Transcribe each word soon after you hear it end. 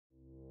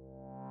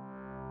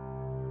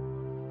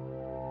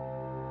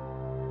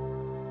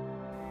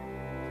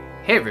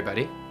Hey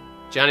everybody,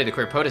 Johnny the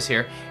Queer POTUS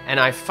here, and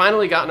I've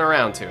finally gotten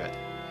around to it.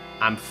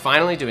 I'm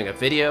finally doing a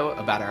video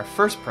about our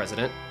first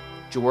president,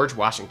 George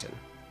Washington.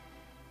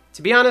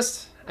 To be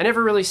honest, I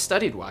never really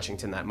studied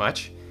Washington that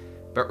much,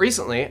 but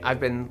recently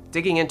I've been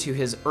digging into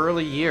his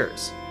early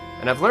years,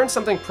 and I've learned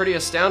something pretty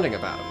astounding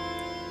about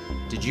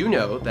him. Did you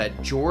know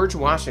that George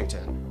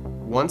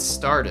Washington once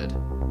started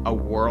a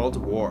world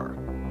war?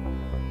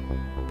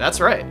 That's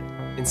right.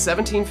 In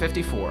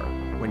 1754,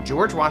 when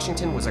George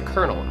Washington was a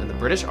colonel in the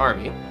British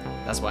Army,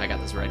 that's why I got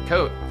this red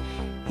coat,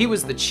 he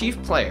was the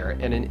chief player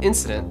in an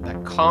incident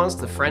that caused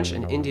the French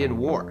and Indian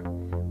War,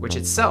 which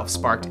itself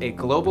sparked a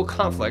global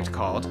conflict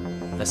called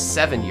the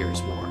 7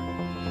 Years' War.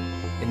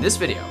 In this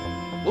video,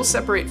 we'll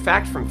separate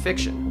fact from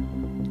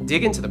fiction,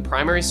 dig into the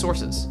primary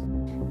sources,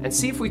 and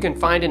see if we can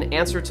find an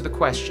answer to the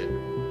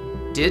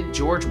question, did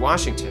George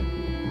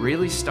Washington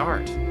really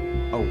start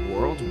a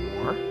world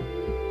war?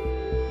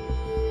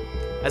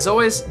 As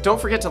always,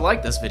 don't forget to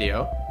like this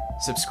video,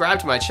 subscribe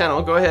to my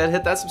channel, go ahead,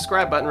 hit that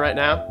subscribe button right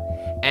now,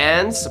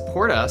 and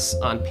support us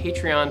on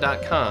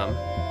patreon.com,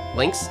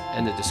 links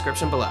in the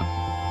description below.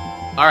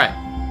 Alright,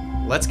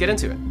 let's get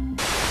into it.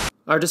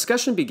 Our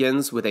discussion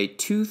begins with a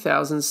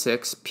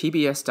 2006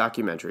 PBS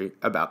documentary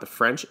about the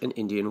French and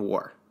Indian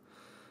War.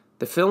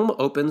 The film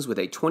opens with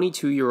a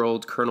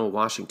 22-year-old Colonel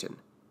Washington,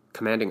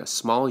 commanding a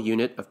small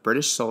unit of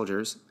British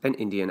soldiers and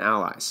Indian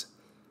allies.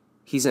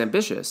 He's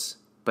ambitious,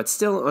 but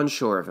still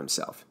unsure of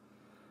himself.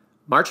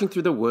 Marching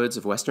through the woods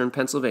of western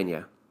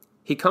Pennsylvania,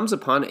 he comes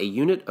upon a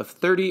unit of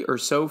 30 or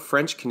so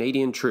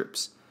French-Canadian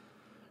troops.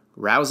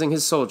 Rousing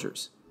his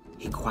soldiers,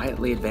 he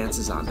quietly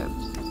advances on them.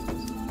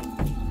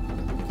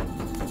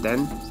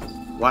 Then,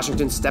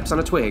 Washington steps on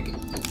a twig,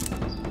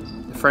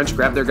 the French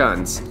grab their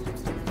guns,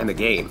 and the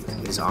game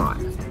is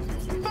on.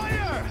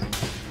 Fire!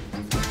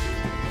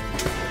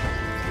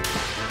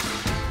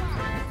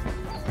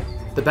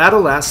 The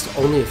battle lasts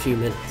only a few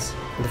minutes,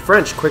 and the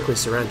French quickly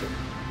surrender.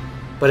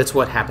 But it's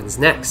what happens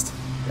next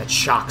that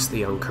shocks the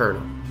young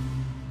colonel.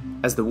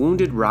 As the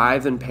wounded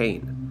writhe in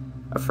pain,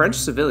 a French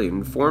civilian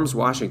informs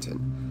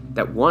Washington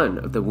that one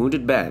of the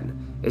wounded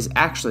men is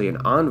actually an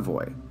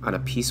envoy on a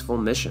peaceful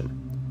mission.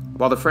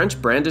 While the French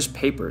brandish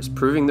papers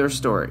proving their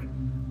story,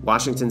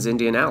 Washington's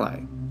Indian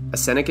ally, a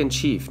Senecan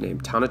chief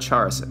named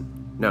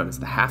Tanacharisson, known as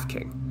the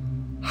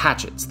Half-King,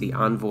 hatchets the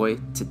envoy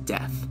to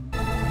death.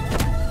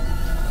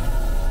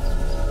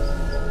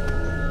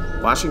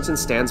 Washington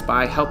stands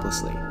by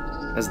helplessly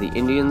as the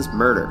Indians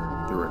murder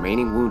the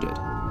remaining wounded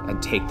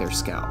and take their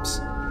scalps.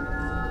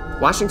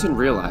 Washington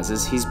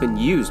realizes he's been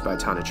used by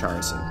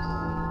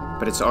Tanacharisson,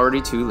 but it's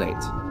already too late.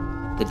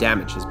 The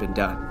damage has been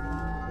done.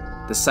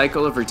 The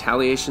cycle of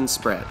retaliation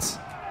spreads.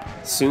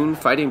 Soon,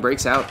 fighting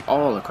breaks out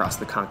all across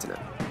the continent.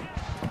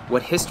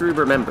 What history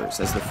remembers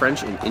as the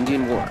French and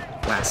Indian War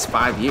lasts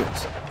 5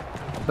 years,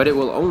 but it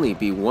will only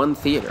be one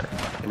theater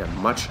in a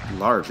much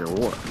larger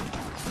war.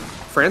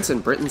 France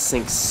and Britain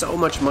sink so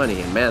much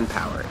money and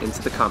manpower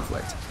into the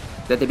conflict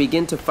that they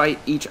begin to fight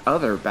each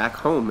other back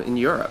home in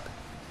Europe.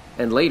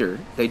 And later,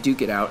 they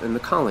duke it out in the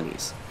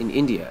colonies, in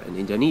India and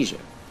Indonesia,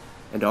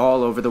 and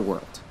all over the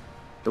world.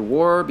 The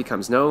war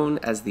becomes known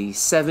as the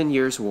 7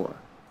 Years' War.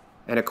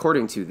 And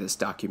according to this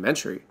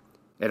documentary,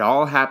 it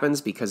all happens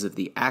because of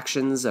the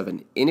actions of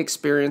an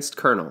inexperienced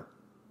colonel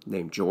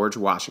named George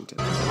Washington.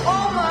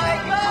 Oh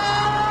my God!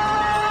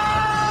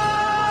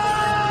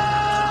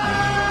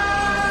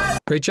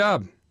 Great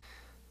job.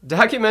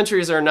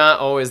 Documentaries are not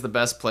always the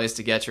best place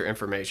to get your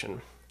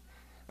information.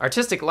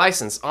 Artistic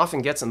license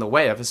often gets in the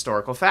way of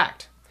historical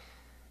fact.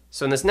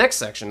 So in this next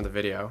section of the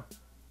video,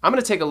 I'm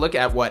going to take a look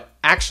at what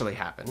actually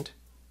happened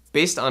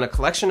based on a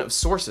collection of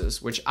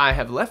sources which I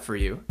have left for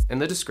you in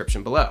the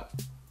description below.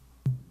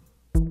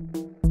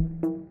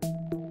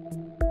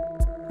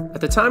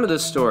 At the time of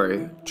this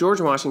story, George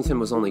Washington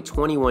was only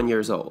 21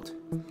 years old.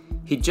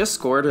 He'd just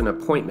scored an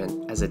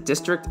appointment as a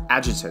district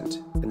adjutant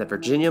in the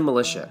Virginia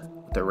militia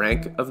with the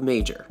rank of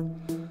major.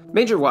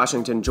 Major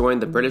Washington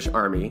joined the British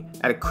Army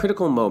at a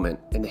critical moment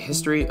in the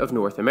history of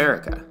North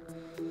America.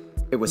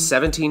 It was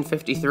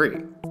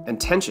 1753,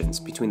 and tensions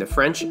between the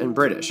French and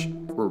British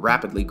were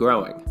rapidly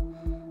growing.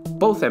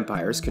 Both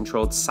empires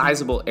controlled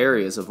sizable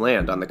areas of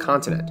land on the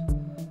continent,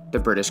 the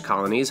British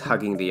colonies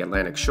hugging the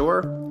Atlantic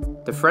shore,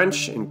 the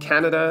French in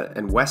Canada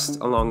and west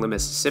along the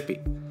Mississippi.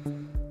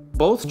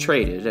 Both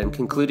traded and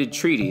concluded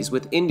treaties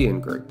with Indian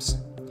groups.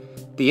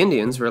 The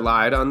Indians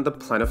relied on the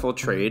plentiful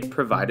trade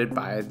provided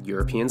by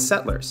European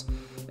settlers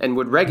and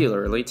would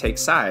regularly take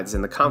sides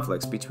in the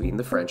conflicts between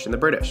the French and the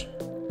British.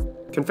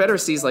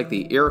 Confederacies like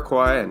the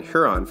Iroquois and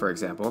Huron, for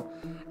example,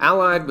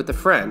 allied with the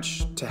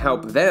French to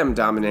help them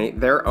dominate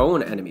their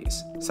own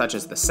enemies, such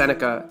as the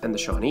Seneca and the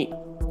Shawnee.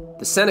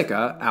 The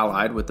Seneca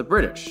allied with the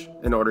British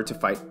in order to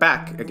fight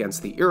back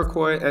against the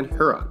Iroquois and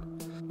Huron.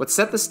 What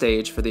set the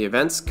stage for the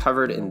events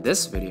covered in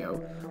this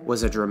video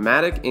was a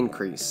dramatic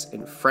increase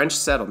in French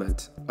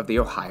settlement of the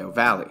Ohio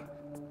Valley,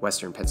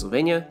 western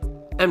Pennsylvania,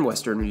 and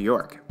western New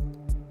York.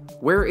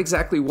 Where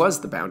exactly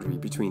was the boundary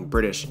between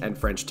British and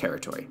French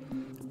territory?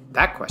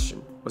 That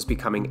question was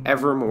becoming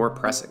ever more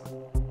pressing.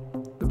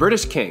 The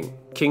British king,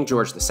 King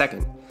George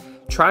II,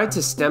 tried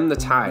to stem the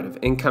tide of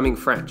incoming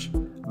French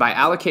by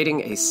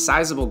allocating a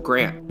sizable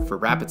grant for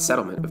rapid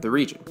settlement of the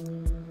region.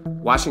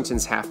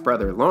 Washington's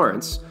half-brother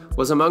Lawrence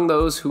was among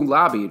those who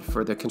lobbied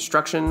for the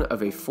construction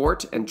of a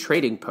fort and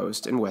trading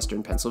post in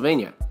western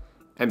Pennsylvania,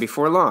 and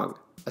before long,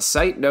 a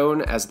site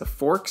known as the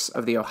Forks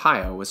of the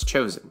Ohio was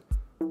chosen,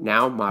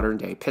 now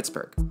modern-day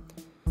Pittsburgh.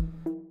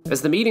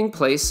 As the meeting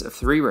place of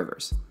three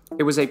rivers,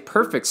 it was a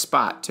perfect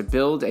spot to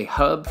build a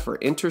hub for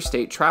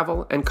interstate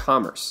travel and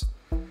commerce.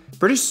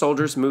 British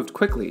soldiers moved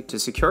quickly to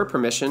secure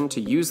permission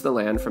to use the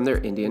land from their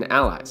Indian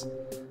allies.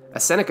 A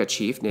Seneca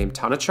chief named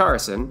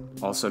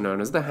Tanacharison, also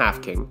known as the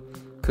Half-King,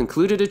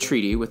 concluded a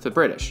treaty with the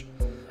British,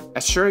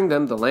 assuring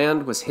them the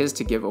land was his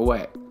to give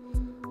away.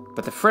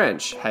 But the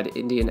French had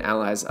Indian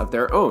allies of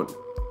their own,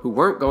 who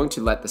weren't going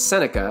to let the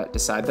Seneca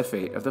decide the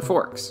fate of the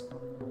Forks.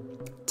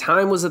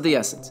 Time was of the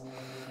essence,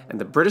 and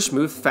the British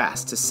moved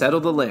fast to settle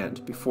the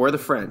land before the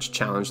French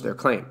challenged their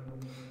claim.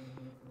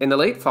 In the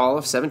late fall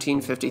of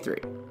 1753,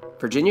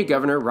 Virginia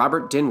Governor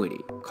Robert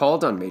Dinwiddie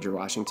called on Major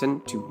Washington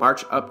to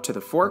march up to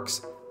the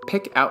Forks,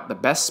 pick out the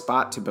best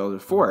spot to build a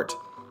fort,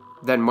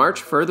 then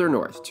march further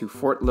north to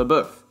Fort Le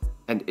Boeuf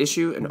and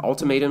issue an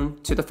ultimatum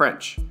to the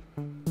French: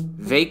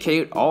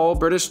 vacate all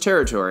British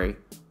territory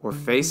or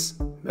face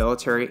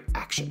military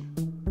action.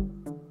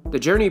 The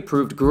journey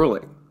proved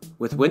grueling,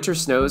 with winter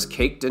snows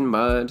caked in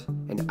mud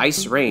and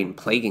ice rain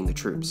plaguing the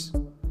troops.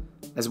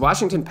 As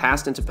Washington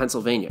passed into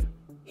Pennsylvania,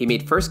 he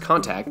made first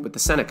contact with the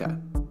Seneca,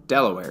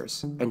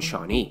 Delawares, and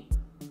Shawnee.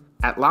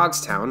 At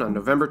Logstown on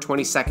November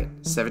 22,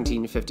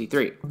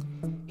 1753,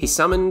 he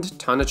summoned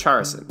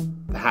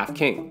Tanacharison, the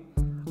Half-King,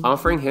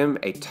 offering him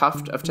a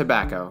tuft of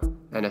tobacco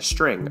and a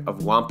string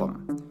of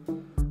wampum.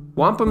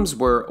 Wampums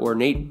were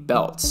ornate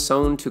belts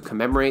sewn to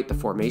commemorate the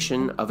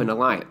formation of an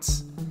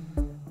alliance.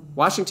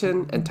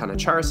 Washington and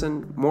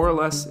Tanacharison more or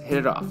less hit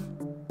it off,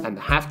 and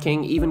the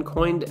Half-King even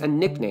coined a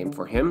nickname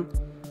for him,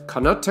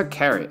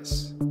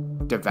 Conotacarius,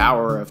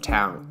 Devourer of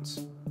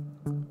Towns.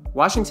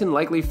 Washington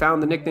likely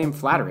found the nickname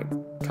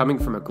flattering, coming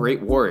from a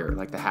great warrior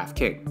like the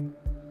Half-King.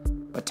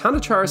 But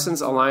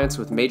Tanacharison's alliance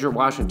with Major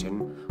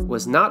Washington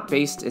was not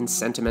based in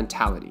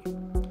sentimentality.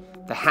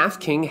 The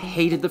Half-King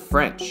hated the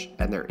French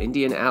and their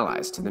Indian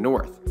allies to the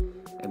north,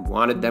 and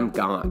wanted them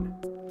gone.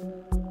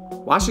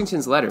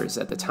 Washington's letters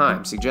at the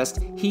time suggest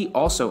he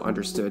also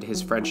understood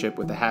his friendship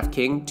with the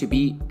Half-King to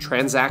be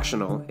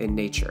transactional in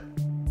nature.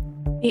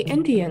 The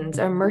Indians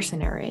are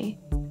mercenary.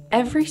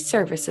 Every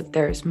service of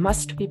theirs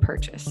must be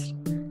purchased,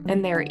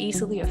 and they are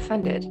easily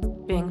offended,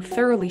 being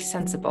thoroughly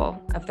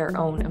sensible of their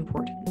own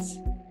importance.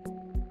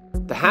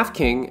 The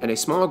Half-King and a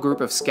small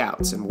group of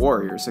scouts and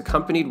warriors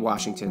accompanied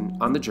Washington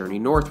on the journey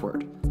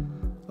northward.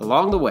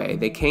 Along the way,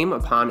 they came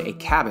upon a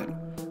cabin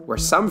where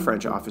some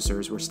French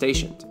officers were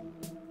stationed.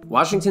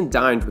 Washington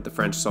dined with the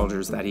French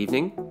soldiers that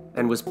evening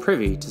and was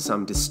privy to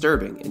some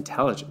disturbing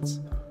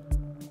intelligence.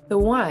 The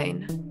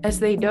wine, as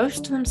they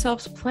dosed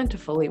themselves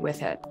plentifully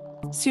with it,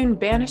 soon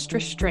banished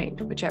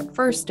restraint which at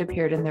first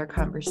appeared in their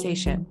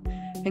conversation,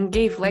 and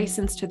gave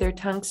license to their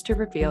tongues to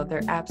reveal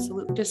their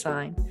absolute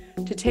design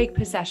to take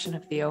possession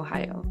of the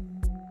Ohio.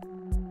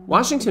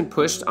 Washington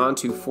pushed on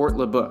to Fort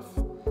Le Boeuf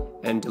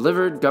and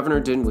delivered Governor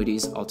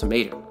Dinwiddie's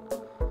ultimatum.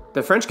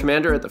 The French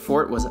commander at the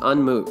fort was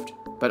unmoved,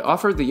 but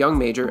offered the young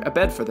major a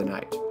bed for the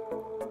night.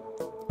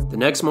 The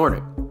next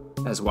morning,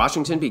 as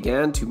Washington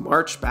began to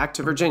march back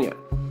to Virginia,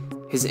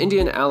 his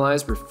Indian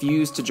allies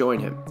refused to join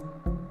him.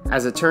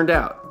 As it turned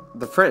out,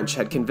 the French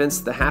had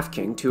convinced the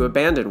Half-King to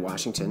abandon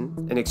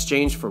Washington in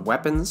exchange for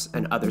weapons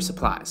and other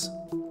supplies.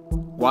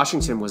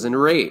 Washington was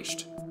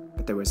enraged,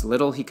 but there was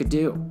little he could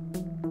do.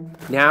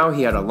 Now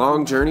he had a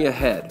long journey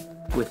ahead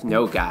with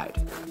no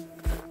guide.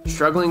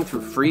 Struggling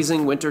through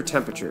freezing winter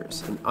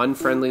temperatures and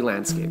unfriendly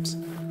landscapes,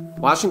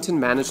 Washington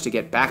managed to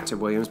get back to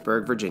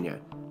Williamsburg, Virginia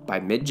by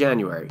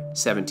mid-January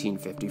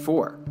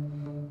 1754.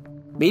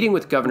 Meeting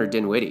with Governor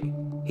Dinwiddie,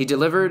 he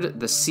delivered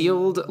the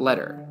sealed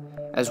letter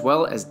as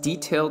well as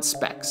detailed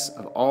specs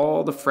of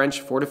all the French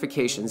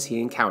fortifications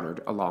he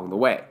encountered along the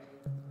way.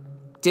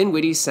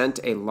 Dinwiddie sent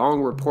a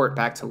long report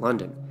back to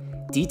London,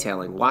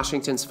 detailing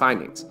Washington's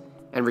findings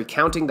and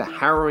recounting the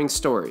harrowing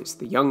stories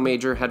the young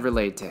major had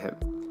relayed to him.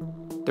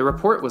 The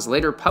report was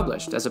later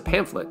published as a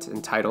pamphlet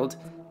entitled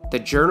The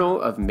Journal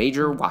of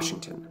Major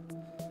Washington,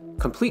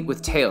 complete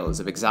with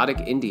tales of exotic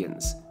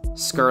Indians,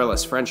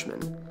 scurrilous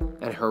Frenchmen,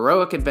 and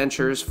heroic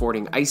adventures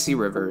fording icy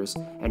rivers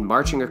and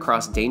marching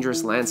across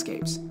dangerous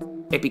landscapes.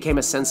 It became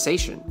a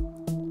sensation,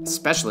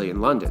 especially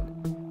in London,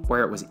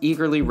 where it was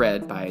eagerly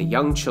read by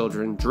young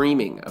children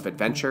dreaming of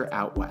adventure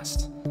out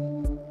west.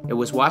 It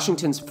was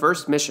Washington's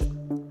first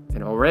mission,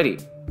 and already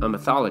a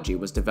mythology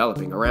was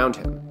developing around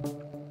him.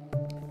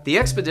 The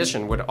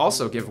expedition would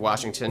also give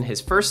Washington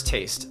his first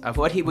taste of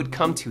what he would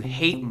come to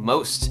hate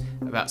most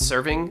about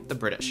serving the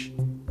British: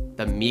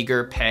 the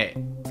meager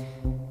pay.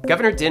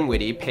 Governor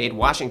Dinwiddie paid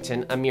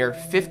Washington a mere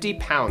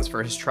 £50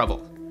 for his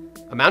trouble,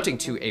 amounting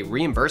to a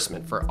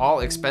reimbursement for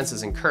all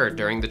expenses incurred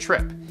during the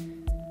trip.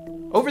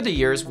 Over the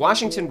years,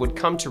 Washington would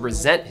come to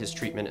resent his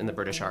treatment in the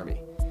British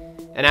Army.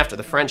 and after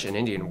the French and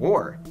Indian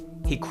War,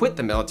 he quit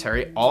the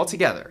military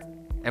altogether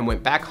and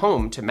went back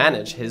home to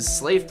manage his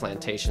slave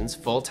plantations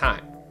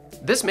full-time.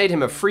 This made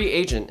him a free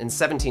agent in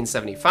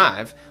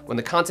 1775 when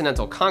the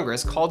Continental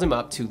Congress called him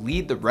up to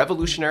lead the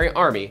Revolutionary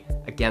Army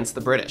against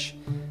the British.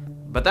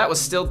 But that was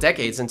still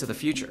decades into the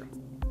future.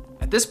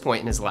 At this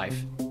point in his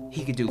life,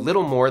 he could do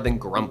little more than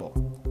grumble,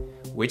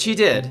 which he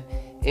did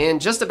in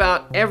just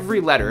about every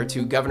letter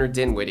to Governor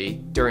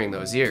Dinwiddie during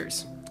those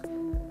years.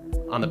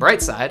 On the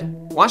bright side,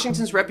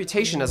 Washington's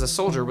reputation as a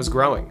soldier was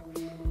growing,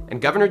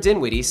 and Governor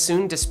Dinwiddie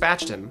soon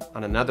dispatched him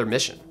on another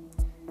mission.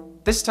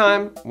 This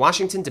time,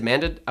 Washington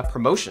demanded a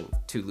promotion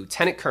to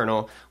lieutenant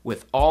colonel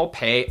with all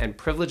pay and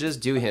privileges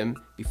due him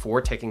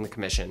before taking the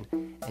commission,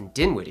 and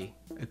Dinwiddie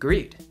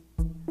agreed.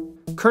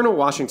 Colonel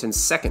Washington's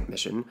second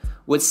mission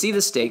would see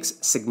the stakes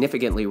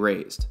significantly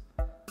raised.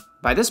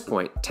 By this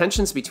point,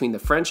 tensions between the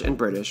French and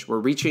British were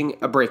reaching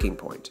a breaking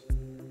point.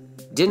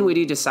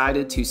 Dinwiddie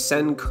decided to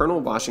send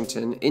Colonel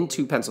Washington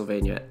into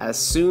Pennsylvania as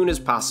soon as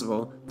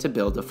possible to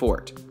build a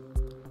fort.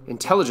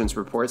 Intelligence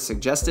reports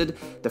suggested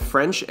the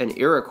French and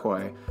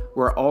Iroquois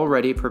were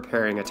already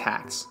preparing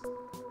attacks.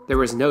 There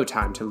was no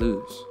time to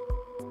lose.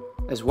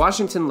 As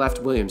Washington left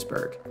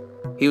Williamsburg,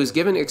 he was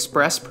given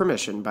express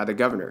permission by the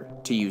governor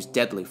to use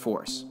deadly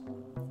force.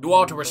 You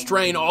are to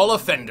restrain all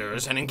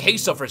offenders and in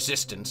case of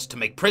resistance to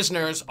make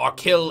prisoners or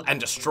kill and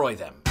destroy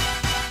them.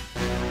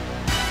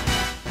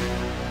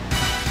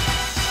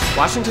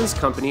 Washington's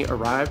company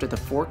arrived at the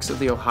forks of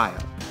the Ohio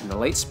in the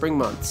late spring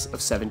months of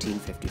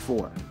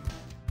 1754.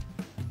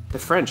 The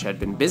French had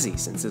been busy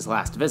since his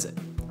last visit.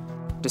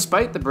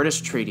 Despite the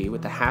British treaty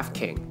with the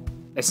Half-King,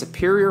 a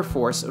superior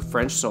force of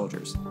French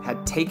soldiers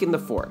had taken the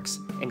forks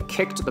and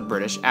kicked the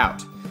British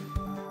out.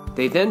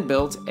 They then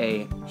built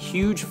a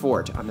huge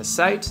fort on the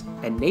site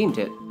and named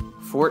it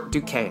Fort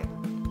Duquesne.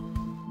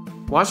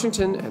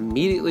 Washington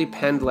immediately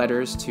penned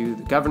letters to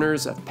the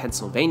governors of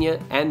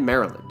Pennsylvania and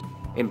Maryland,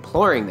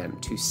 imploring them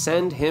to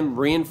send him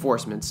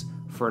reinforcements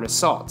for an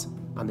assault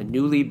on the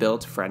newly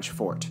built French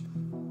fort.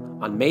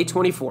 On May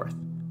 24th,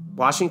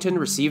 Washington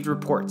received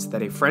reports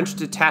that a French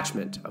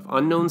detachment of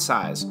unknown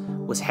size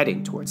was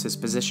heading towards his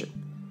position.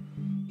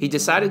 He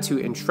decided to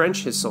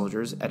entrench his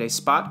soldiers at a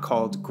spot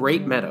called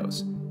Great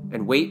Meadows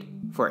and wait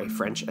for a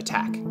French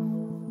attack.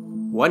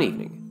 One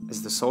evening,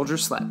 as the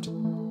soldiers slept,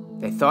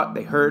 they thought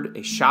they heard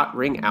a shot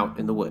ring out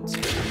in the woods.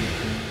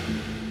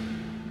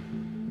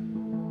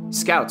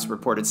 Scouts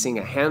reported seeing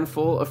a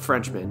handful of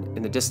Frenchmen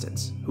in the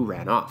distance who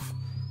ran off.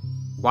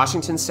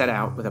 Washington set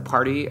out with a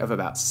party of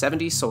about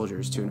 70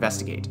 soldiers to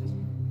investigate.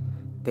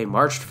 They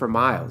marched for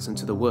miles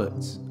into the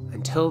woods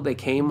until they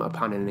came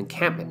upon an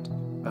encampment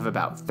of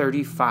about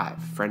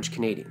 35 French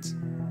Canadians.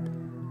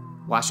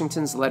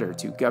 Washington's letter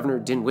to Governor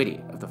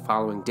Dinwiddie of the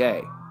following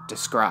day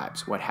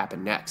describes what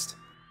happened next.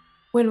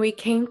 When we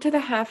came to the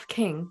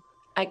Half-King,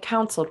 I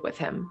counseled with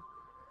him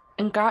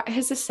and got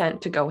his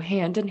assent to go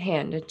hand in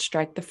hand and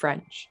strike the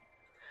French.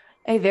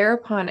 I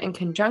thereupon, in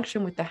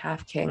conjunction with the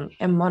Half-King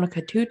and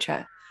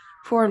Monocatucha,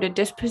 formed a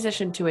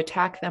disposition to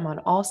attack them on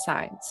all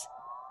sides,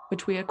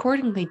 which we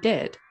accordingly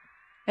did,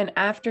 and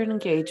after an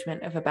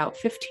engagement of about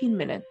 15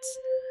 minutes,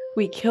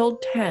 we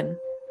killed 10,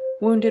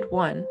 wounded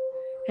 1,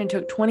 and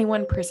took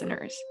 21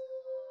 prisoners.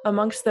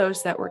 Amongst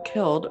those that were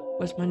killed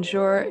was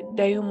Monsieur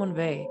de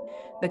Jumonville,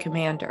 the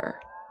commander.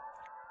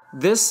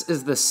 This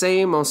is the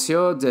same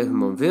Monsieur de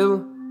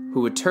Jumonville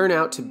who would turn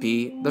out to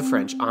be the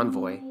French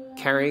envoy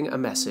carrying a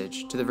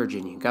message to the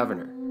Virginian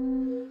governor.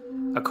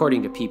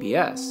 According to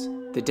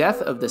PBS, the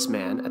death of this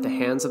man at the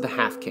hands of the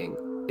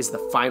Half-King is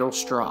the final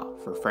straw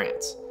for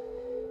France.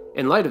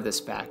 In light of this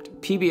fact,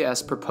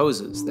 PBS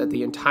proposes that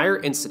the entire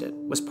incident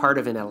was part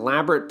of an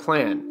elaborate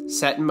plan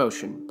set in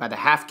motion by the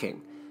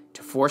Half-King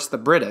to force the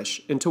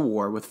British into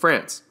war with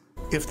France.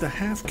 If the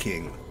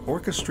Half-King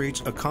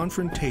orchestrates a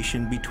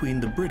confrontation between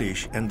the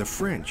British and the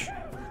French,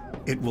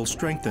 it will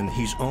strengthen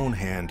his own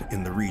hand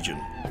in the region.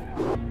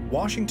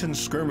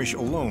 Washington's skirmish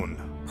alone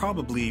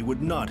probably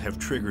would not have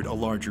triggered a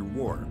larger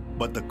war,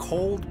 but the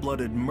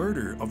cold-blooded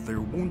murder of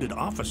their wounded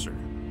officer,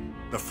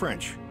 the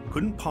French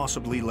couldn't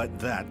possibly let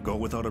that go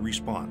without a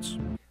response.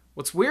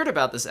 What's weird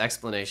about this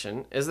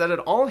explanation is that it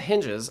all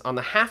hinges on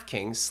the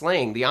Half-King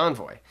slaying the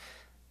envoy,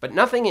 but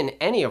nothing in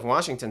any of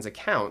Washington's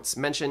accounts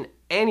mention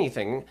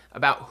anything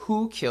about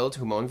who killed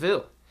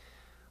Jumonville.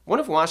 One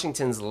of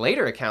Washington's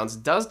later accounts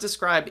does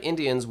describe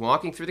Indians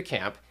walking through the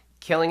camp,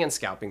 killing and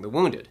scalping the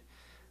wounded.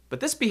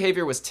 But this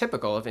behavior was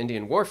typical of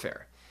Indian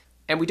warfare,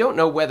 and we don't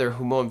know whether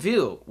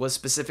Jumonville was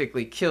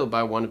specifically killed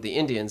by one of the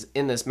Indians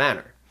in this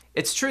manner.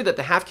 It's true that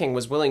the Half-King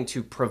was willing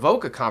to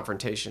provoke a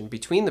confrontation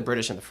between the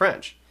British and the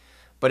French,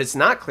 but it's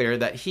not clear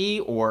that he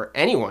or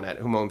anyone at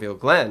Jumonville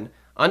Glen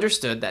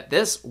understood that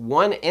this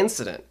one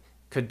incident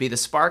could be the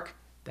spark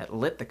that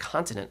lit the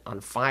continent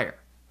on fire.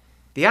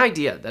 The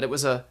idea that it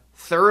was a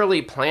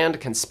thoroughly planned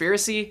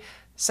conspiracy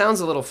sounds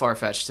a little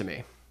far-fetched to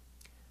me.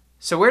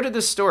 So where did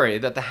this story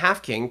that the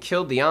Half-King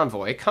killed the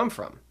envoy come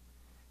from?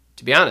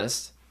 To be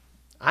honest,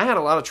 I had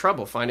a lot of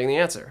trouble finding the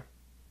answer.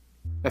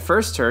 I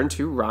first turned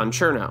to Ron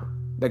Chernow,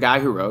 the guy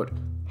who wrote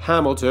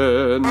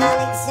Hamilton.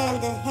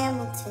 Alexander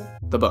Hamilton.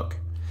 The book.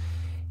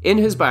 In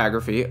his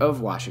biography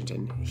of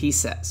Washington, he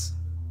says,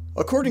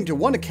 according to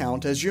one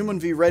account, as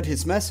Jumonville read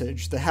his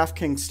message, the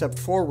half-king stepped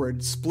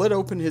forward, split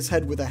open his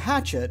head with a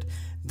hatchet,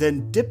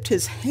 then dipped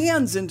his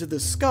hands into the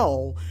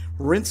skull,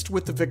 rinsed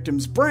with the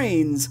victim's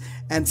brains,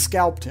 and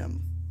scalped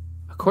him.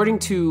 According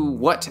to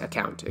what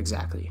account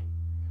exactly?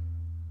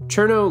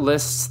 Chernow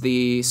lists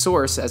the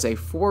source as a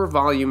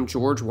 4-volume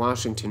George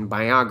Washington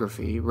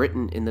biography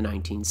written in the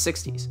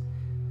 1960s.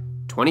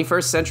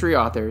 21st century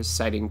authors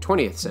citing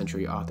 20th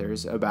century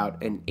authors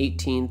about an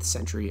 18th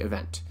century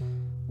event.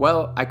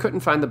 Well, I couldn't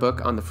find the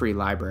book on the free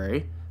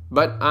library,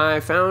 but I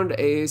found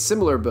a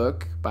similar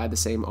book by the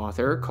same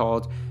author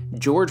called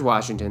George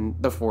Washington,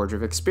 The Forge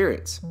of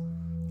Experience.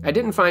 I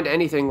didn't find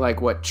anything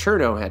like what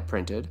Chernow had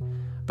printed,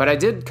 but I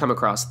did come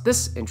across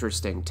this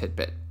interesting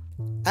tidbit.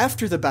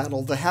 After the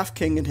battle, the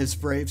half-king and his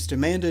braves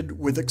demanded,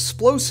 with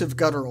explosive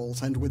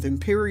gutturals and with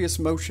imperious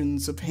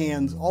motions of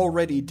hands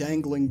already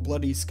dangling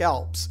bloody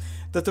scalps,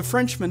 that the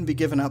Frenchmen be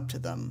given up to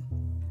them.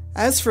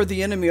 As for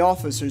the enemy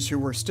officers who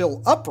were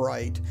still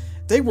upright,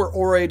 they were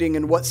orating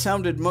in what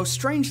sounded most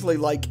strangely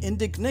like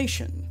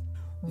indignation.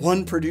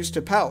 One produced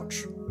a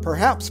pouch,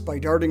 perhaps by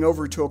darting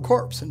over to a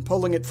corpse and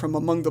pulling it from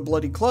among the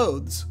bloody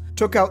clothes,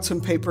 took out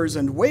some papers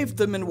and waved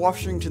them in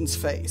Washington's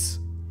face.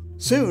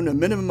 Soon, a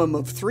minimum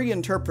of 3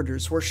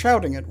 interpreters were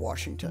shouting at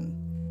Washington.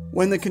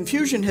 When the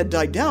confusion had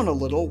died down a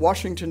little,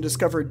 Washington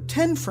discovered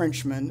 10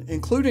 Frenchmen,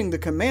 including the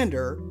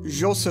commander,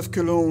 Joseph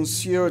Coulon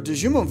Sieur de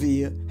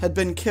Jumonville, had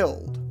been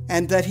killed,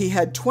 and that he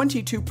had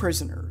 22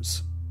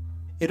 prisoners.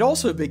 It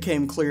also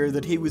became clear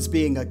that he was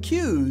being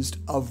accused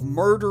of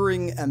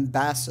murdering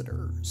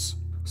ambassadors.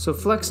 So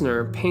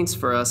Flexner paints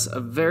for us a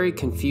very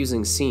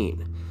confusing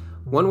scene,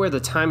 one where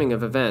the timing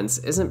of events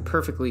isn't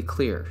perfectly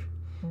clear.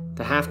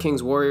 The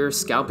half-king's warriors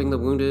scalping the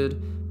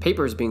wounded,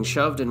 papers being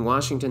shoved in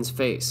Washington's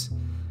face.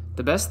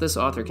 The best this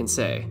author can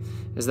say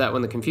is that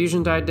when the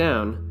confusion died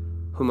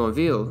down,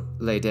 Jumonville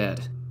lay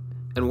dead.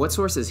 And what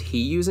source is he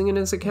using in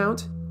his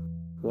account?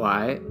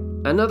 Why,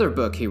 another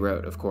book he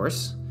wrote, of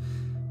course.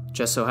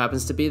 Just so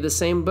happens to be the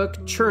same book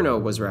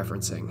Chernow was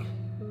referencing.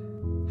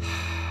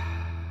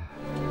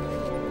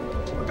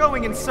 We're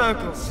going in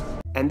circles.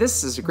 And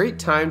this is a great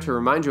time to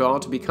remind you all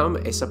to become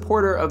a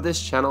supporter of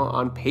this channel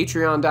on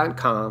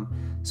patreon.com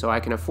so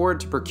I can afford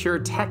to procure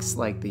texts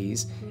like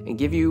these and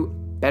give you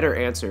better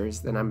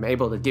answers than I'm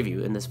able to give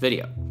you in this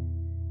video.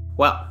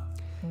 Well,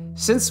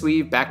 since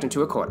we've backed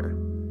into a corner,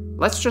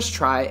 let's just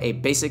try a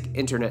basic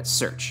internet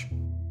search,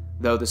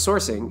 though the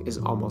sourcing is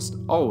almost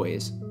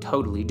always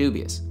totally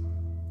dubious.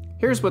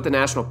 Here's what the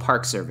National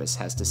Park Service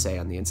has to say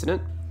on the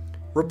incident.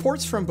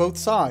 Reports from both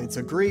sides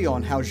agree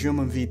on how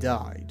Jumonville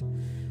died.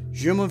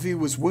 Jumonville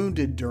was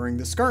wounded during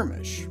the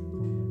skirmish.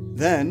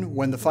 Then,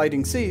 when the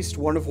fighting ceased,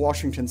 one of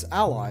Washington's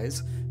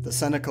allies, the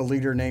Seneca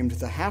leader named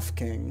the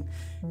Half-King,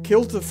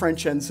 killed the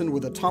French ensign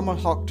with a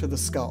tomahawk to the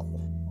skull.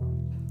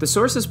 The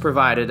sources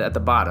provided at the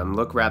bottom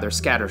look rather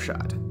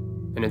scattershot.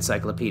 An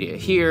encyclopedia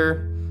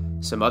here,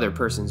 some other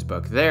person's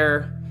book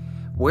there.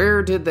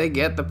 Where did they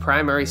get the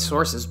primary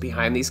sources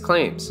behind these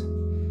claims?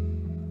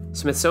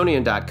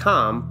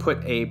 Smithsonian.com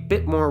put a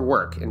bit more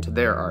work into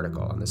their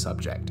article on the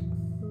subject.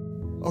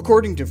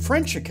 According to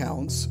French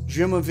accounts,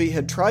 Jumonville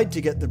had tried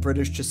to get the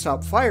British to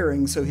stop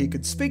firing so he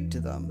could speak to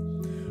them.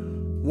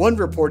 One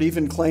report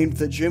even claimed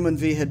that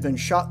Jumonville had been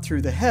shot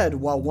through the head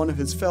while one of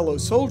his fellow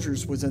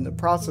soldiers was in the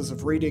process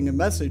of reading a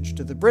message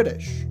to the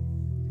British.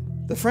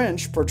 The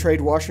French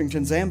portrayed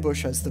Washington's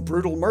ambush as the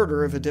brutal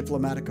murder of a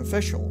diplomatic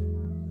official.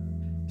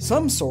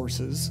 Some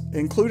sources,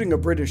 including a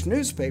British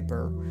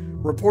newspaper,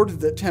 reported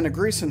that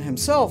Tenagreason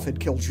himself had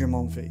killed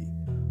Jumonville.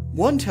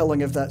 One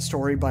telling of that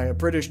story by a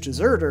British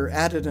deserter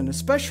added an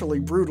especially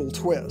brutal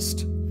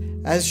twist.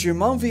 As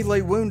Jumonville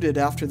lay wounded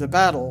after the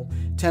battle,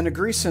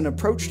 Tenagreason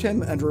approached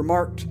him and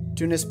remarked,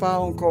 "Tu n'es pas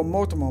encore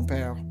mort, mon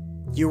père."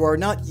 You are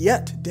not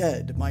yet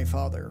dead, my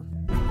father.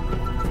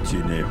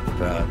 Tu n'es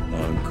pas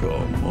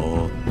encore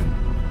mort,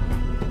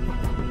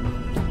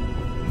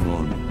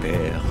 mon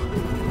père.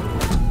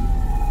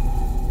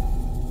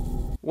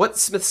 What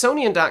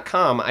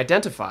Smithsonian.com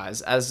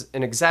identifies as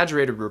an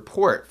exaggerated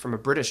report from a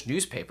British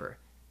newspaper,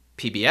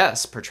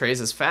 PBS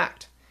portrays as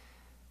fact.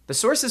 The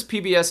sources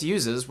PBS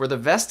uses were the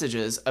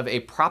vestiges of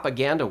a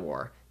propaganda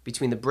war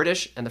between the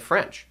British and the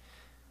French.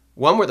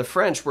 One where the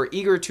French were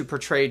eager to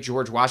portray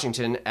George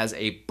Washington as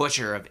a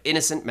butcher of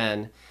innocent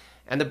men,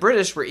 and the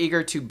British were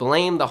eager to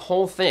blame the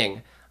whole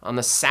thing on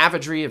the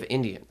savagery of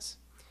Indians.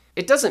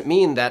 It doesn't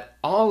mean that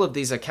all of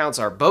these accounts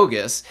are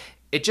bogus.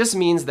 It just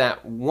means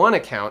that one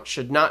account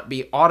should not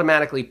be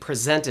automatically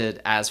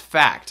presented as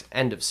fact.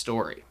 End of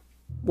story.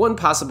 One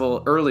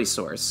possible early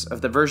source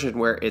of the version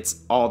where it's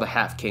all the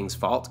Half-King's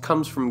fault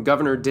comes from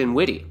Governor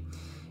Dinwiddie.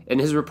 In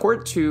his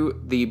report to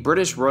the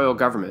British royal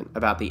government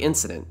about the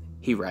incident,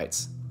 he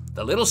writes,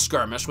 "The little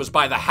skirmish was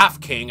by the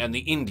Half-King and the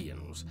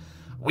Indians.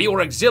 We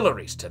were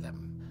auxiliaries to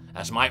them,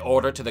 as my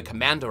order to the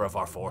commander of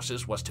our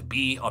forces was to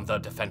be on the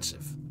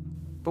defensive."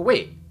 But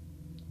wait,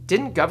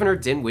 didn't Governor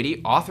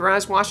Dinwiddie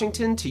authorize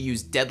Washington to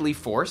use deadly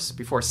force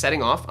before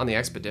setting off on the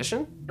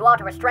expedition? You are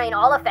to restrain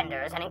all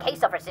offenders and in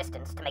case of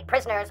resistance to make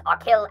prisoners or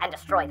kill and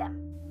destroy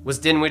them. Was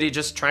Dinwiddie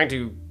just trying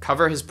to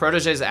cover his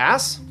protege's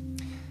ass?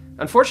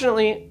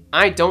 Unfortunately,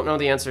 I don't know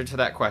the answer to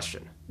that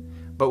question.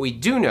 But we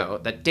do know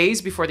that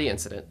days before the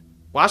incident,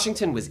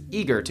 Washington was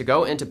eager to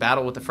go into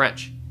battle with the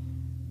French.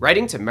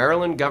 Writing to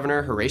Maryland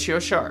Governor Horatio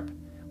Sharp,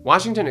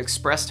 Washington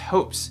expressed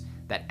hopes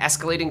that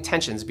escalating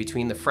tensions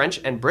between the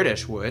French and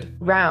British would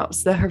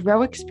rouse the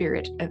heroic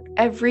spirit of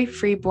every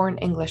freeborn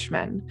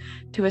Englishman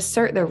to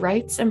assert the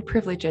rights and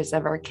privileges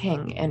of our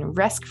king and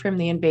wrest from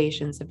the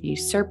invasions of the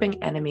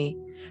usurping enemy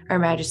our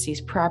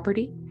Majesty's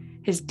property,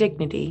 his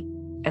dignity,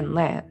 and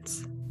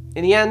lands.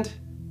 In the end,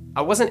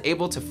 I wasn't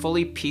able to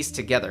fully piece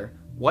together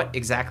what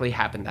exactly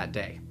happened that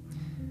day.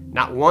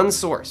 Not one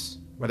source,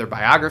 whether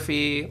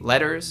biography,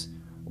 letters,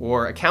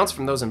 or accounts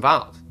from those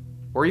involved,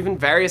 or even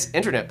various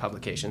internet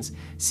publications,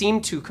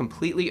 seemed to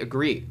completely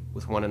agree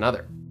with one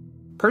another.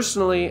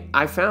 Personally,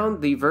 I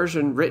found the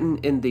version written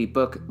in the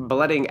book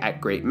Blooding at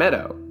Great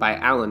Meadow by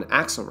Alan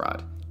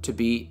Axelrod to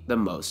be the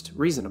most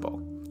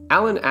reasonable.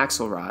 Alan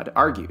Axelrod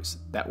argues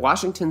that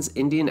Washington's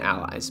Indian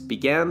allies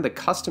began the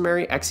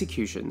customary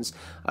executions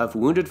of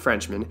wounded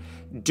Frenchmen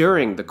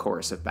during the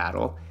course of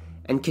battle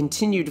and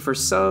continued for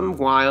some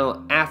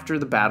while after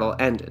the battle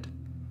ended.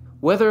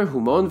 Whether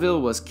Jumonville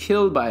was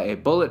killed by a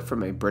bullet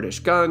from a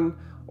British gun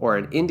or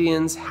an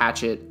Indian's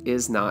hatchet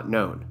is not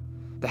known.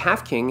 The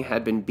Half-King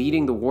had been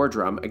beating the war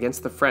drum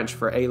against the French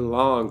for a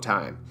long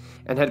time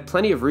and had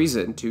plenty of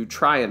reason to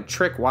try and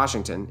trick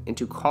Washington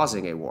into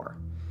causing a war.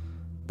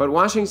 But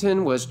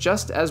Washington was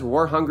just as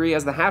war-hungry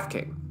as the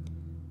Half-King.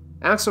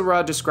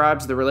 Axelrod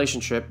describes the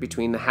relationship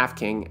between the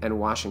Half-King and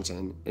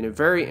Washington in a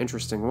very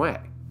interesting way.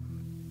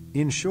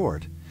 In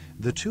short,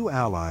 the two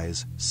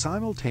allies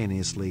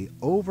simultaneously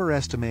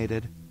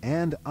overestimated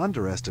and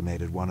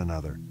underestimated one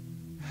another.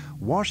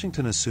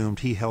 Washington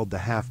assumed he held the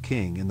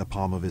Half-King in the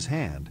palm of his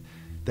hand,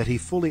 that he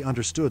fully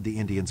understood the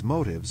Indians'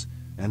 motives,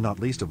 and not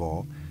least of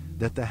all,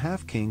 that the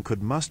Half-King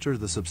could muster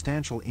the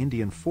substantial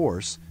Indian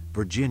force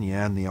Virginia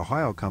and the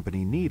Ohio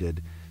Company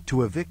needed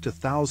to evict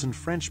 1,000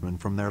 Frenchmen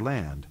from their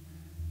land.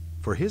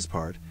 For his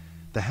part,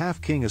 the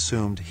Half-King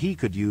assumed he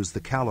could use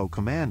the callow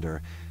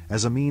commander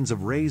as a means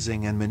of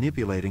raising and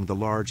manipulating the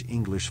large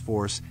English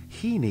force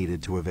he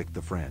needed to evict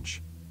the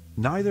French.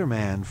 Neither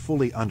man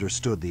fully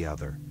understood the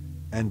other,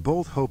 and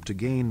both hoped to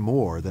gain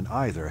more than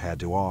either had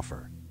to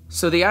offer.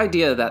 So the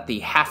idea that the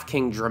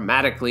Half-King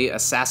dramatically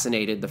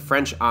assassinated the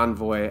French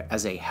envoy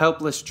as a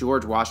helpless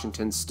George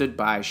Washington stood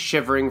by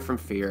shivering from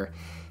fear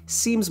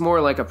seems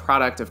more like a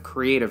product of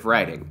creative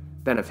writing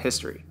than of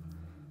history.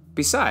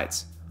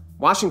 Besides,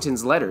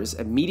 Washington's letters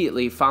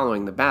immediately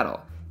following the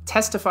battle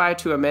testify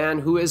to a man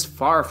who is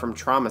far from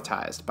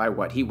traumatized by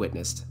what he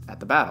witnessed at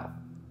the battle.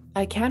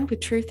 I can with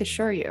truth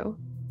assure you,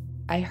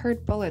 I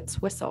heard bullets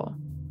whistle,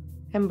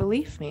 and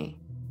believe me,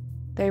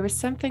 there was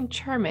something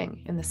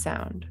charming in the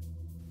sound.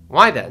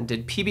 Why then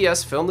did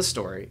PBS film the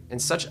story in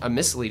such a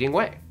misleading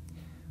way?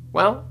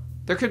 Well,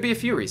 there could be a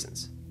few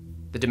reasons.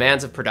 The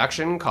demands of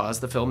production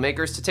caused the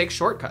filmmakers to take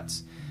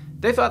shortcuts.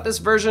 They thought this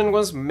version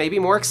was maybe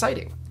more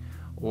exciting.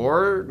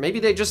 Or maybe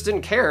they just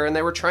didn't care and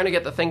they were trying to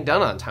get the thing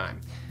done on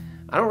time.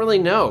 I don't really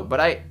know, but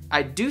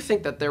I do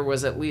think that there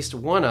was at least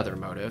one other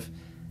motive.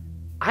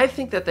 I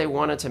think that they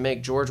wanted to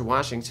make George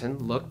Washington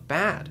look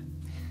bad.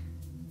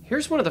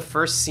 Here's one of the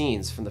first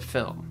scenes from the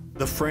film.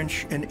 The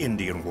French and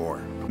Indian War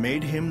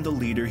made him the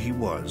leader he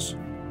was.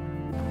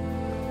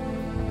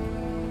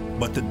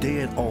 But the day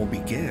it all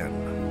began,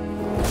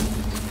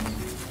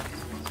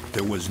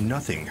 there was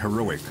nothing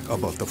heroic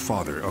about the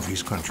father of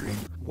his country.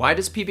 Why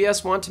does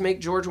PBS want to make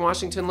George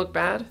Washington look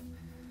bad?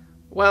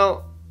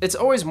 Well, it's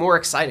always more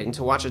exciting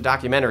to watch a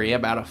documentary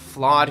about a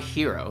flawed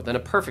hero than a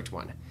perfect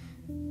one.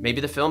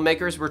 Maybe the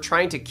filmmakers were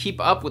trying to keep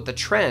up with the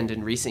trend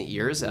in recent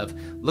years of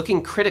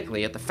looking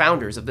critically at the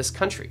founders of this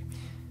country.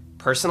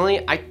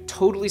 Personally, I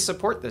totally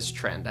support this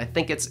trend. I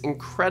think it's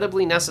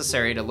incredibly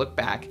necessary to look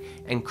back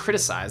and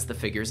criticize the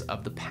figures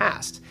of the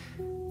past.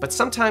 But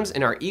sometimes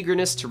in our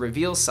eagerness to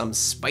reveal some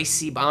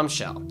spicy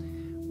bombshell,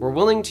 we're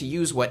willing to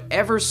use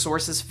whatever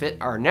sources fit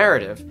our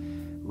narrative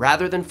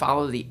rather than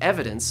follow the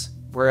evidence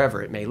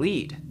wherever it may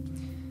lead.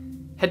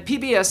 Had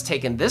PBS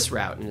taken this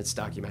route in its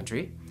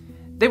documentary,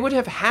 they would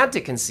have had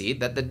to concede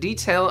that the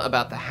detail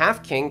about the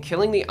Half-King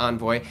killing the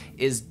envoy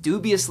is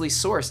dubiously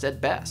sourced at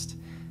best.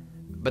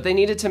 But they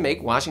needed to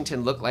make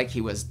Washington look like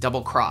he was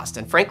double-crossed,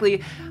 and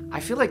frankly, I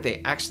feel like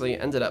they actually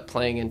ended up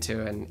playing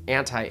into an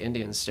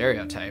anti-Indian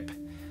stereotype.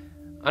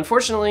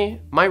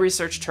 Unfortunately, my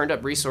research turned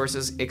up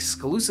resources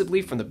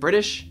exclusively from the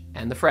British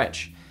and the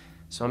French,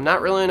 so I'm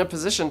not really in a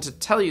position to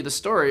tell you the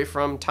story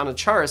from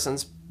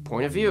Tanacharison's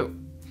point of view.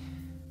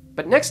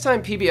 But next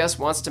time PBS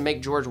wants to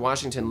make George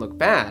Washington look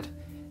bad,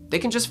 they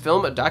can just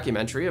film a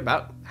documentary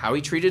about how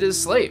he treated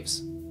his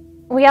slaves.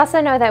 We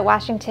also know that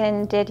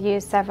Washington did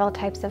use several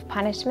types of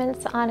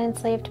punishments on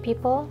enslaved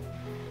people,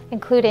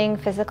 including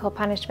physical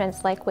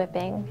punishments like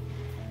whipping.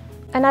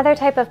 Another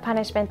type of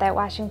punishment that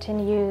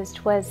Washington used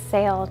was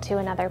sale to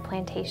another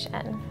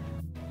plantation.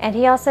 And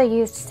he also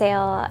used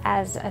sale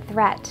as a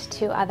threat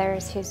to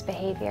others whose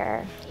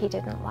behavior he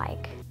didn't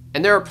like.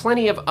 And there are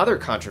plenty of other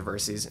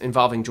controversies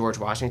involving George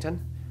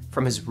Washington,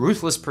 from his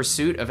ruthless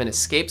pursuit of an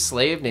escaped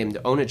slave named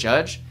Ona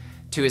Judge,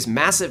 to his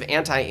massive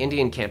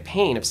anti-Indian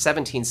campaign of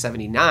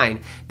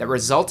 1779 that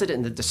resulted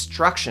in the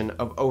destruction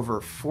of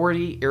over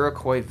 40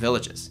 Iroquois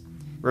villages.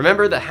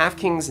 Remember, the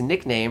Half-King's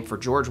nickname for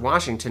George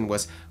Washington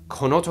was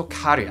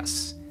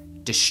Konotokarias,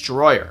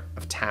 destroyer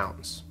of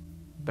towns.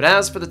 But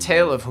as for the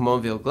tale of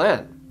Jumonville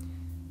Glen,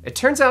 it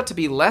turns out to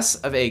be less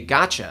of a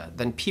gotcha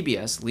than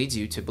PBS leads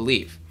you to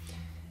believe.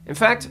 In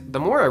fact, the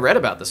more I read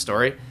about the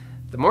story,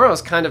 the more I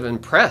was kind of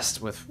impressed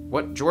with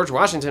what George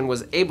Washington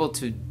was able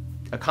to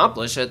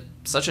accomplish at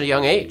such a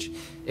young age.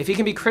 If he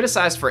can be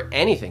criticized for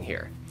anything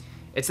here,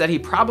 it's that he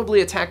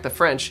probably attacked the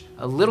French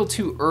a little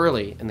too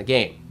early in the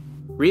game.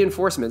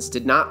 Reinforcements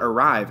did not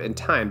arrive in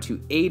time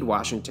to aid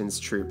Washington's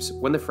troops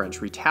when the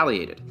French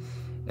retaliated,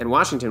 and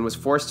Washington was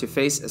forced to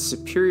face a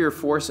superior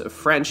force of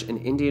French and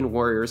Indian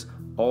warriors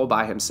all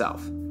by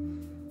himself.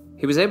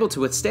 He was able to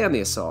withstand the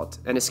assault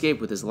and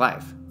escape with his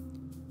life,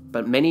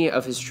 but many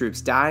of his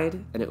troops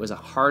died, and it was a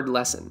hard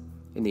lesson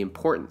in the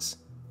importance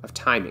of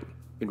timing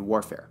in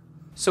warfare.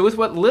 So with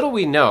what little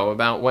we know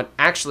about what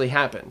actually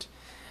happened,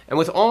 and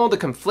with all the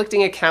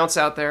conflicting accounts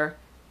out there,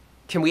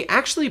 can we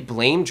actually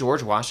blame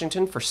George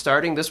Washington for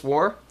starting this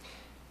war?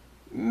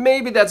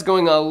 Maybe that's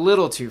going a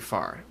little too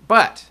far,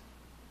 but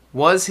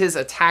was his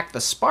attack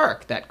the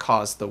spark that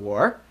caused the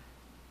war?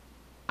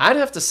 I'd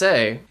have to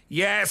say,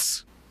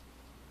 yes!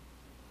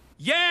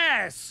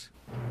 Yes!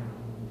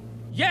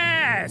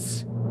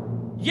 Yes!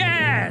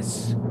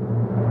 Yes!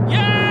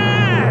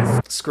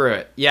 Yes! Screw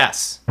it,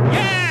 yes.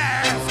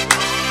 Yes!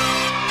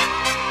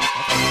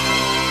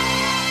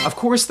 Of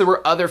course, there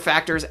were other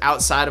factors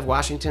outside of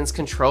Washington's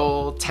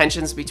control,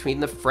 tensions between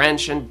the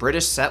French and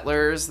British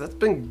settlers. That's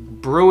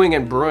been brewing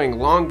and brewing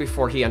long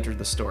before he entered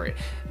the story.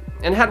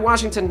 And had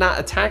Washington not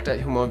attacked at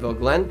Jumonville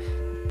Glen,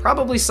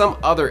 probably some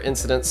other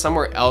incident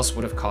somewhere else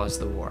would have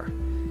caused the war.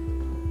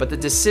 But the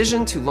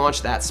decision to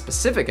launch that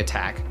specific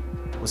attack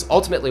was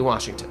ultimately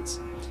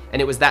Washington's.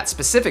 And it was that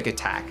specific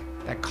attack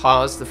that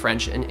caused the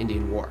French and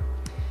Indian War.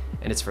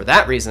 And it's for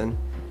that reason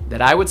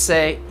that I would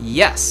say,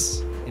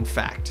 yes, in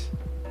fact,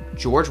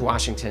 George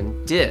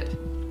Washington did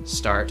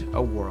start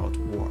a world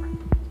war.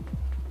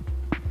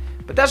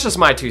 But that's just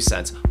my 2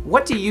 cents.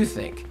 What do you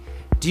think?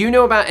 Do you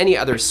know about any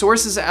other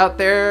sources out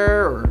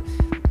there? Or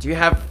do you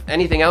have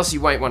anything else you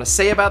might want to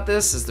say about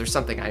this? Is there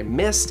something I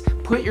missed?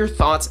 Put your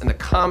thoughts in the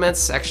comments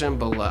section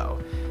below.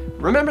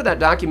 Remember that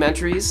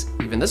documentaries,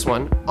 even this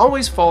one,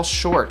 always fall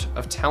short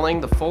of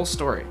telling the full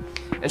story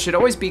and should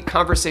always be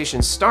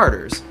conversation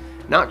starters,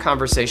 not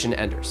conversation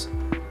enders.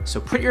 So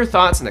put your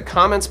thoughts in the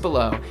comments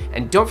below,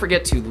 and don't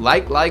forget to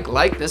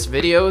like this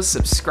video,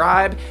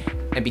 subscribe,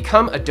 and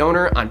become a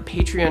donor on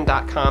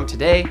patreon.com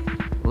today.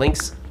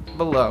 Links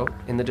below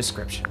in the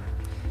description.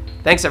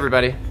 Thanks,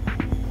 everybody.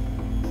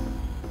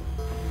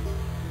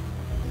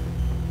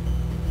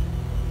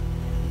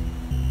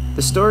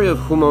 The story of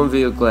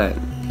Jumonville Glen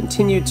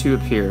continued to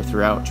appear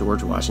throughout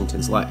George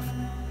Washington's life,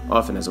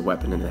 often as a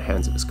weapon in the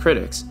hands of his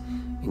critics,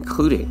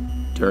 including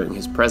during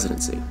his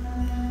presidency.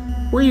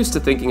 We're used to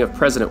thinking of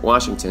President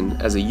Washington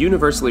as a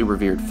universally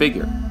revered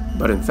figure,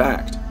 but in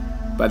fact,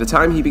 by the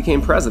time he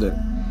became president,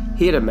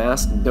 he had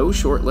amassed no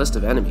short list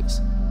of enemies.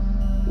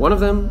 One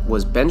of them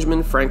was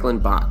Benjamin Franklin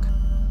Bach,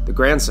 the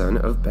grandson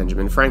of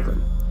Benjamin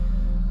Franklin.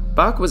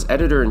 Bach was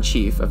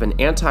editor-in-chief of an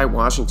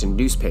anti-Washington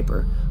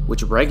newspaper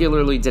which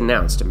regularly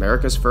denounced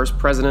America's first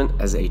president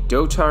as a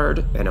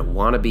dotard and a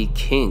wannabe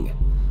king.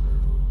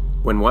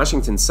 When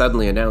Washington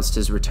suddenly announced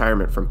his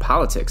retirement from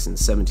politics in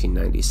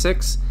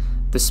 1796,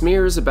 the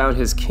smears about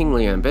his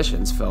kingly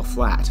ambitions fell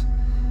flat.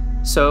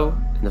 So,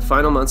 in the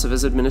final months of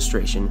his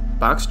administration,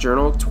 Bach's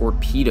journal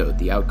torpedoed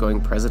the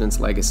outgoing president's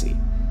legacy,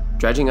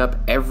 dredging up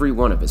every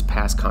one of his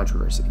past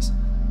controversies.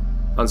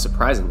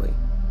 Unsurprisingly,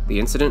 the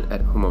incident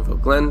at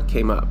Jumonville Glen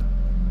came up.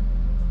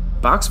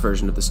 Bach's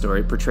version of the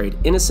story portrayed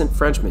innocent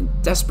Frenchmen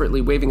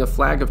desperately waving a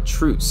flag of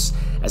truce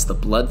as the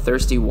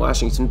bloodthirsty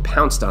Washington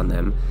pounced on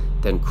them,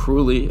 then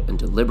cruelly and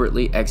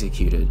deliberately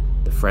executed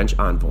the French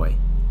envoy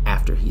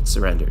after he'd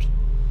surrendered.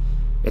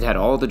 It had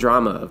all the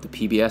drama of the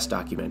PBS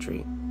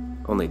documentary,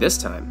 only this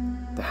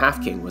time, the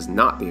Half-King was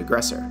not the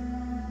aggressor.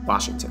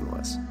 Washington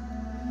was.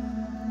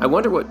 I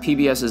wonder what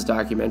PBS's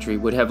documentary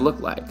would have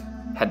looked like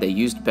had they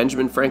used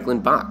Benjamin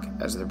Franklin Bach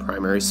as their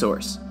primary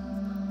source.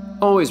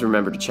 Always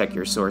remember to check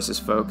your sources,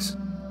 folks.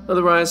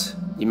 Otherwise,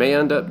 you may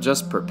end up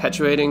just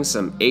perpetuating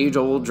some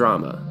age-old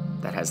drama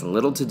that has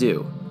little to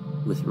do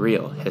with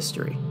real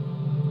history.